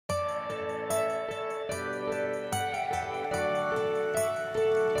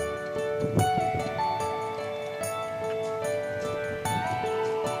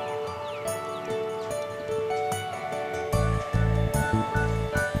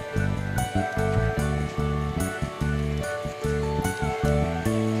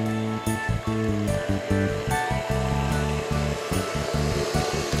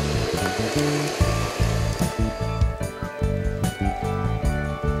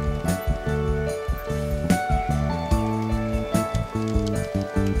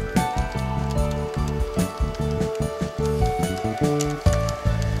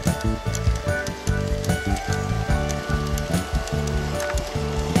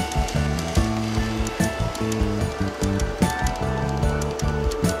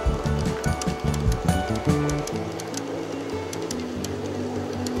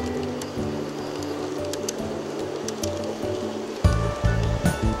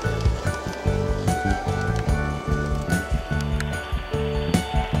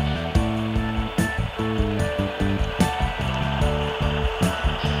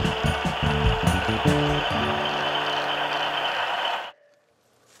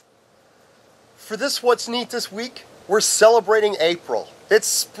for this What's Neat this week, we're celebrating April. It's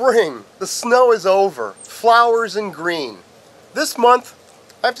spring, the snow is over, flowers and green. This month,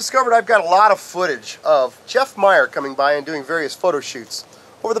 I've discovered I've got a lot of footage of Jeff Meyer coming by and doing various photo shoots.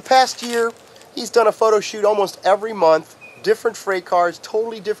 Over the past year, he's done a photo shoot almost every month, different freight cars,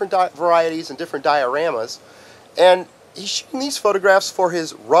 totally different varieties and different dioramas. And he's shooting these photographs for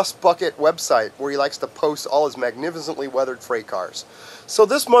his Rust Bucket website, where he likes to post all his magnificently weathered freight cars. So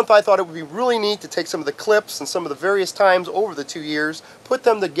this month I thought it would be really neat to take some of the clips and some of the various times over the 2 years, put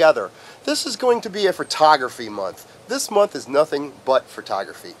them together. This is going to be a photography month. This month is nothing but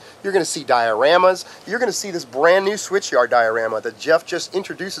photography. You're going to see dioramas. You're going to see this brand new switchyard diorama that Jeff just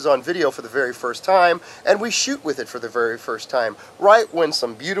introduces on video for the very first time, and we shoot with it for the very first time, right when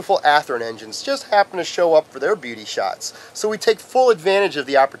some beautiful Athearn engines just happen to show up for their beauty shots. So we take full advantage of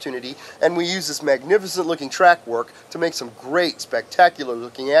the opportunity, and we use this magnificent looking track work to make some great, spectacular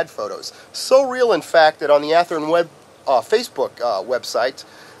looking ad photos. So real, in fact, that on the Athearn Facebook website,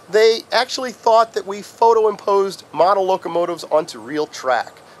 they actually thought that we photo-imposed model locomotives onto real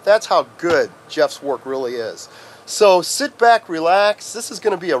track. That's how good Jeff's work really is. So sit back, relax. This is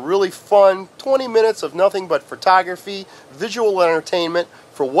going to be a really fun 20 minutes of nothing but photography, visual entertainment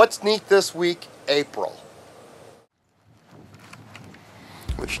for What's Neat this week, April.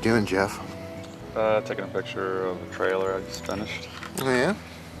 What you doing, Jeff? Taking a picture of a trailer I just finished. Oh, yeah?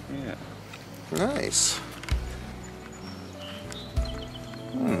 Yeah. Nice.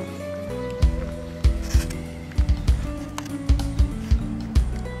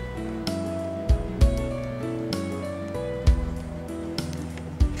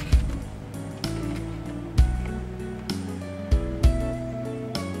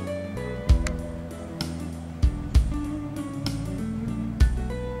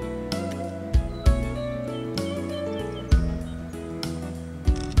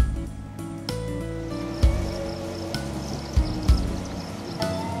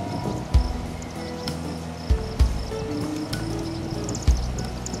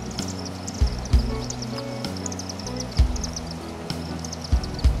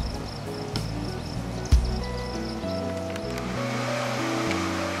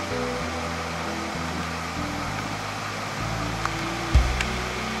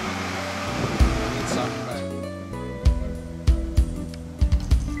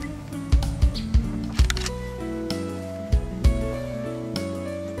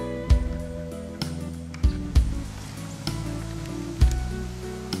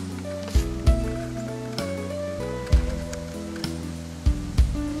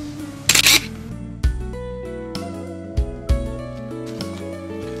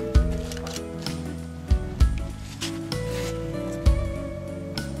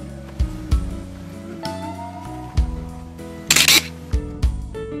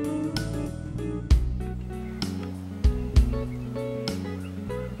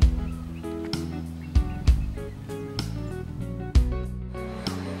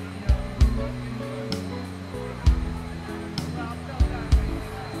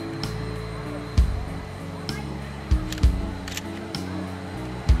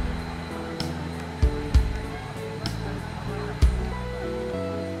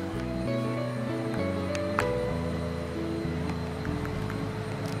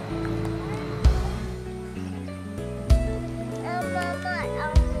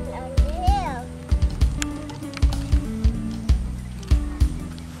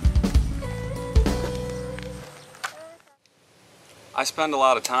 I spend a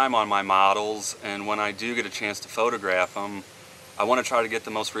lot of time on my models, and when I do get a chance to photograph them, I want to try to get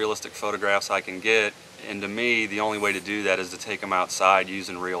the most realistic photographs I can get, and to me the only way to do that is to take them outside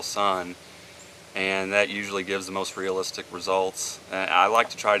using real sun, and that usually gives the most realistic results. I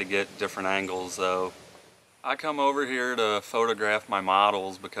like to try to get different angles though. I come over here to photograph my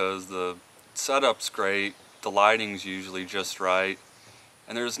models because the setup's great, the lighting's usually just right,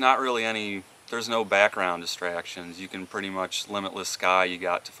 and there's no background distractions. You can pretty much limitless sky you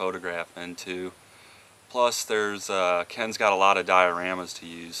got to photograph into. Plus Ken's got a lot of dioramas to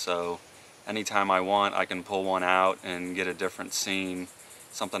use, so anytime I want I can pull one out and get a different scene,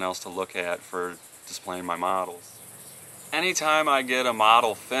 something else to look at for displaying my models. Anytime I get a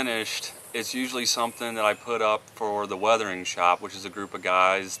model finished, it's usually something that I put up for the weathering shop, which is a group of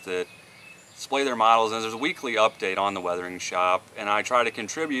guys that display their models, and there's a weekly update on the weathering shop, and I try to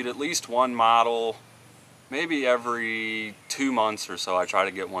contribute at least one model, maybe every 2 months or so I try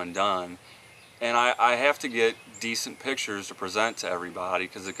to get one done. And I have to get decent pictures to present to everybody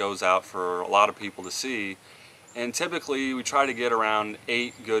because it goes out for a lot of people to see. And typically we try to get around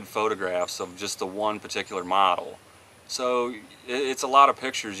 8 good photographs of just the one particular model. So it's a lot of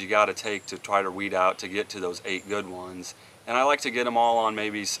pictures you got to take to try to weed out to get to those 8 good ones. And I like to get them all on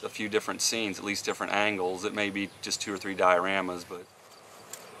maybe a few different scenes, at least different angles. It may be just 2 or 3 dioramas, but...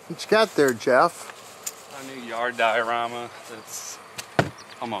 What you got there, Jeff? A new yard diorama that's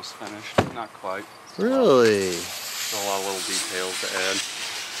almost finished, not quite. Really? Still a lot of little details to add.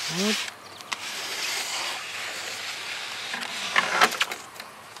 What?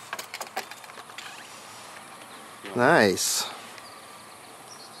 Nice.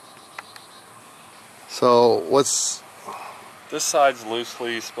 So what's... This side's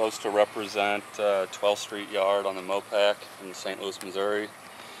loosely supposed to represent 12th Street Yard on the Mopac in St. Louis, Missouri.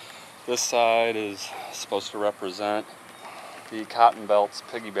 This side is supposed to represent the Cotton Belts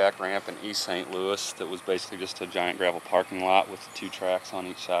piggyback ramp in East St. Louis that was basically just a giant gravel parking lot with 2 tracks on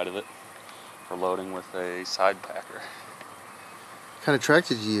each side of it for loading with a side packer. What kind of track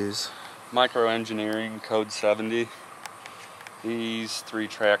did you use? Micro Engineering Code 70. These 3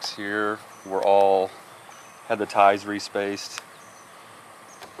 tracks here were all, had the ties respaced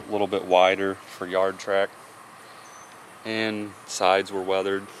a little bit wider for yard track, and sides were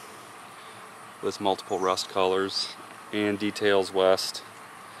weathered with multiple rust colors, and details west,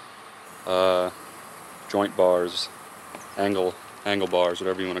 joint bars, angle bars,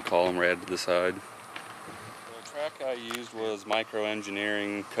 whatever you want to call them, were added to the side. The track I used was Micro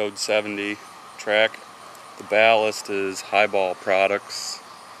Engineering Code 70 track. The ballast is Highball Products.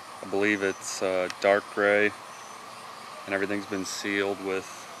 I believe it's dark gray, and everything's been sealed with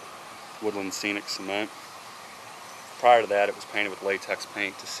Woodland Scenic cement. Prior to that, it was painted with latex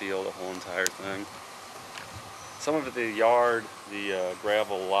paint to seal the whole entire thing. Some of the yard, the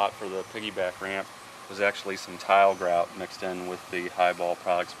gravel lot for the piggyback ramp, was actually some tile grout mixed in with the Highball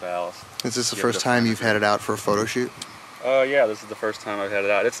Products ballast. Is this the first time you've had it out for a photo shoot? Yeah, this is the first time I've had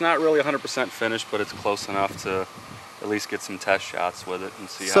it out. It's not really 100% finished, but it's close enough to at least get some test shots with it and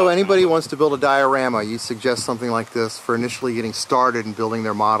see how. So anybody wants to build a diorama, you suggest something like this for initially getting started and building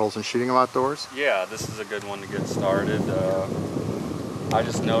their models and shooting them outdoors? Yeah, this is a good one to get started. I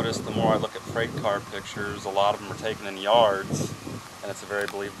just noticed the more I look at freight car pictures, a lot of them are taken in yards, and it's a very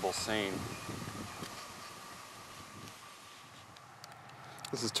believable scene.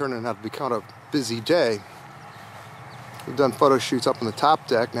 This is turning out to be kind of a busy day. We've done photo shoots up on the top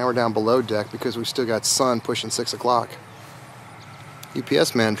deck, now we're down below deck because we still got sun pushing 6 o'clock.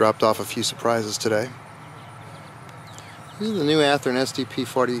 UPS man dropped off a few surprises today. These are the new Athearn SDP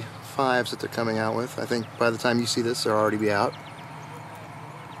 45s that they're coming out with. I think by the time you see this, they'll already be out.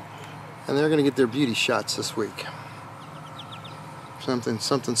 And they're going to get their beauty shots this week.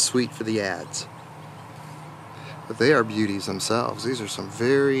 Something sweet for the ads. But they are beauties themselves. These are some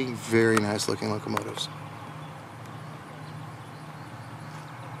very, very nice looking locomotives.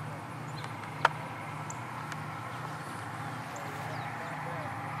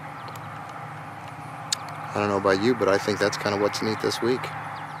 I don't know about you, but I think that's kind of what's neat this week.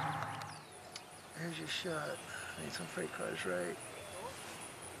 There's your shot. I need some freight cars right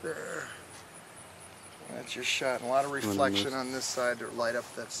there. That's your shot. And a lot of reflection on this side to light up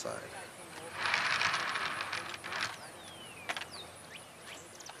that side.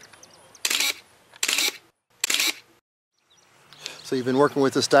 So you've been working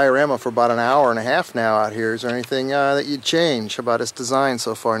with this diorama for about an hour and a half now out here. Is there anything that you'd change about its design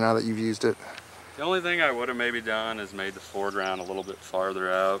so far now that you've used it? The only thing I would have maybe done is made the foreground a little bit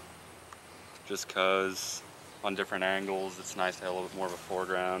farther out, just because on different angles it's nice to have a little bit more of a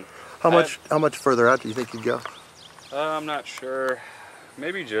foreground. How much further out do you think you'd go? I'm not sure.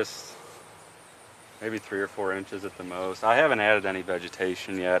 Maybe 3 or 4 inches at the most. I haven't added any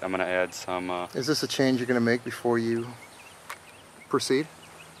vegetation yet. I'm going to add some. Is this a change you're going to make before you proceed?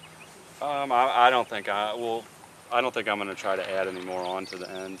 I don't think I will. I don't think I'm going to try to add any more onto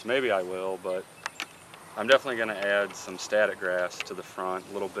the ends. Maybe I will, but I'm definitely going to add some static grass to the front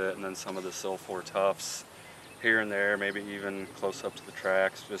a little bit, and then some of the Silphor tufts here and there, maybe even close up to the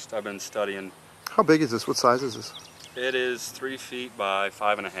tracks. Just I've been studying. How big is this? What size is this? It is 3 feet by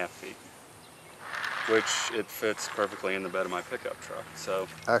 5.5 feet, which it fits perfectly in the bed of my pickup truck. So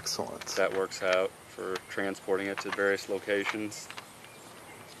excellent. That works out for transporting it to various locations.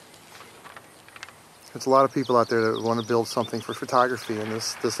 There's a lot of people out there that want to build something for photography, and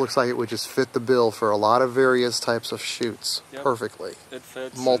this looks like it would just fit the bill for a lot of various types of shoots. Yep. Perfectly. It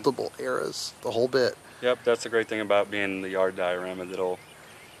fits. Multiple eras, the whole bit. Yep, that's the great thing about being the yard diorama.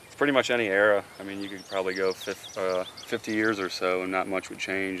 It's pretty much any era. I mean, you could probably go 50 years or so and not much would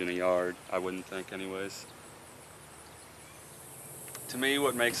change in a yard, I wouldn't think anyways. To me,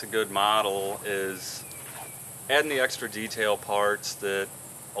 what makes a good model is adding the extra detail parts that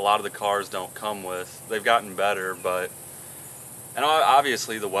a lot of the cars don't come with. They've gotten better, but And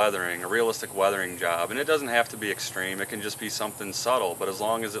obviously the weathering, a realistic weathering job. And it doesn't have to be extreme, it can just be something subtle, but as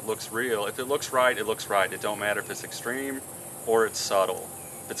long as it looks real, if it looks right, it looks right. It don't matter if it's extreme or it's subtle.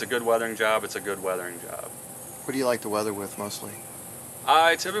 If it's a good weathering job, it's a good weathering job. What do you like to weather with mostly?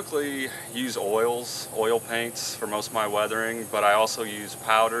 I typically use oil paints for most of my weathering, but I also use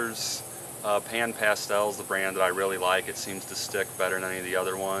powders. Pan Pastel's the brand that I really like. It seems to stick better than any of the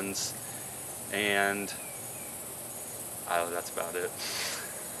other ones. And that's about it.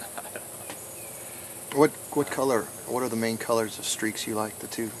 What color? What are the main colors of streaks you like? The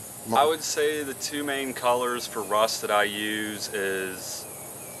two? I would say the two main colors for rust that I use is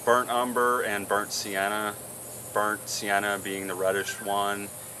burnt umber and burnt sienna. Burnt sienna being the reddish one,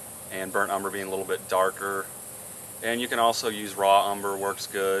 and burnt umber being a little bit darker. And you can also use raw umber, works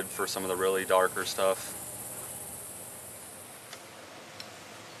good for some of the really darker stuff.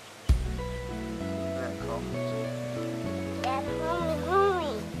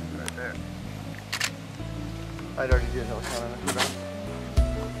 I already did no comment.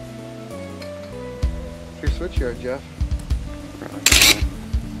 It's your switch yard, Jeff.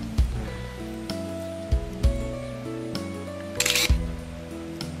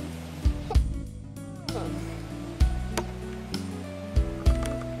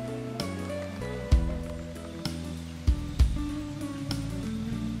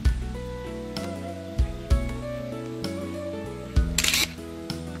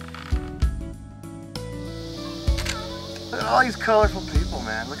 Look at all these colorful people,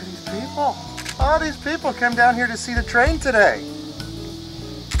 man. Look at these people. All these people come down here to see the train today.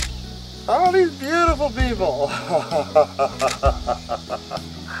 All these beautiful people.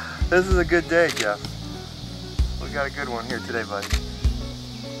 This is a good day, Jeff. We got a good one here today, buddy.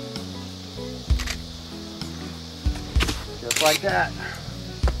 Just like that.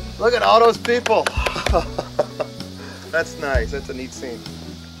 Look at all those people. That's nice. That's a neat scene.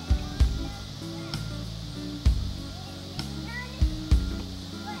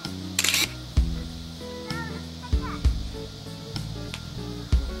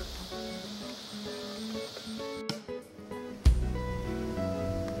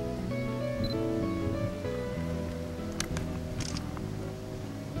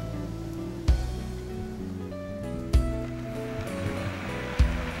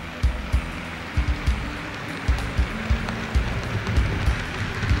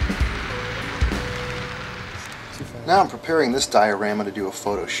 Now I'm preparing this diorama to do a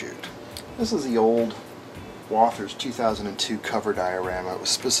photo shoot. This is the old Athearn's 2002 cover diorama. It was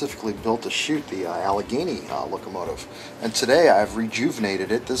specifically built to shoot the Allegheny locomotive. And today I've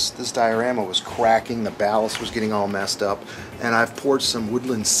rejuvenated it. This diorama was cracking, the ballast was getting all messed up, and I've poured some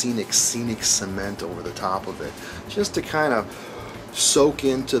Woodland Scenic cement over the top of it, just to kind of soak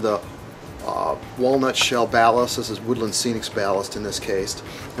into the walnut shell ballast. This is Woodland Scenic's ballast in this case,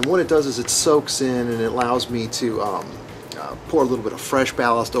 and what it does is it soaks in and it allows me to pour a little bit of fresh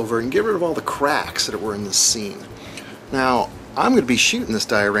ballast over it and get rid of all the cracks that were in this scene. Now I'm going to be shooting this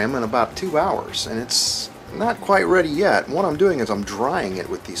diorama in about 2 hours, and it's not quite ready yet. And what I'm doing is I'm drying it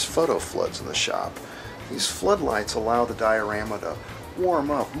with these photo floods in the shop. These floodlights allow the diorama to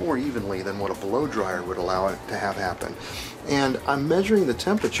warm up more evenly than what a blow dryer would allow it to have happen. And I'm measuring the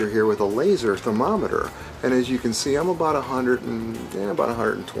temperature here with a laser thermometer, and as you can see I'm about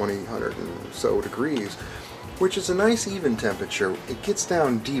 120, 100 and so degrees, which is a nice even temperature. It gets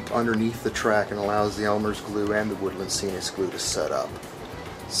down deep underneath the track and allows the Elmer's glue and the Woodland Scenic glue to set up.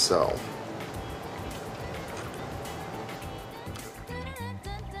 So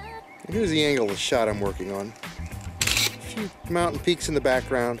here's the angle of the shot I'm working on. A few mountain peaks in the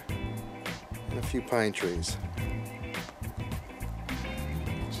background and a few pine trees.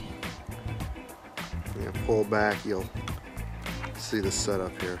 You pull back, you'll see the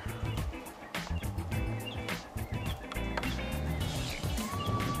setup here.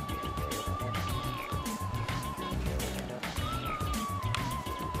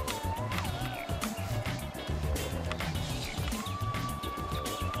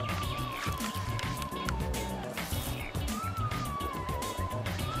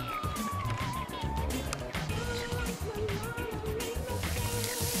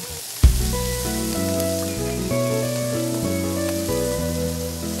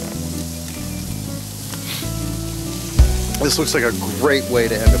 This looks like a great way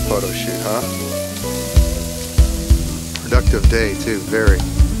to end a photo shoot, huh? Productive day too, very.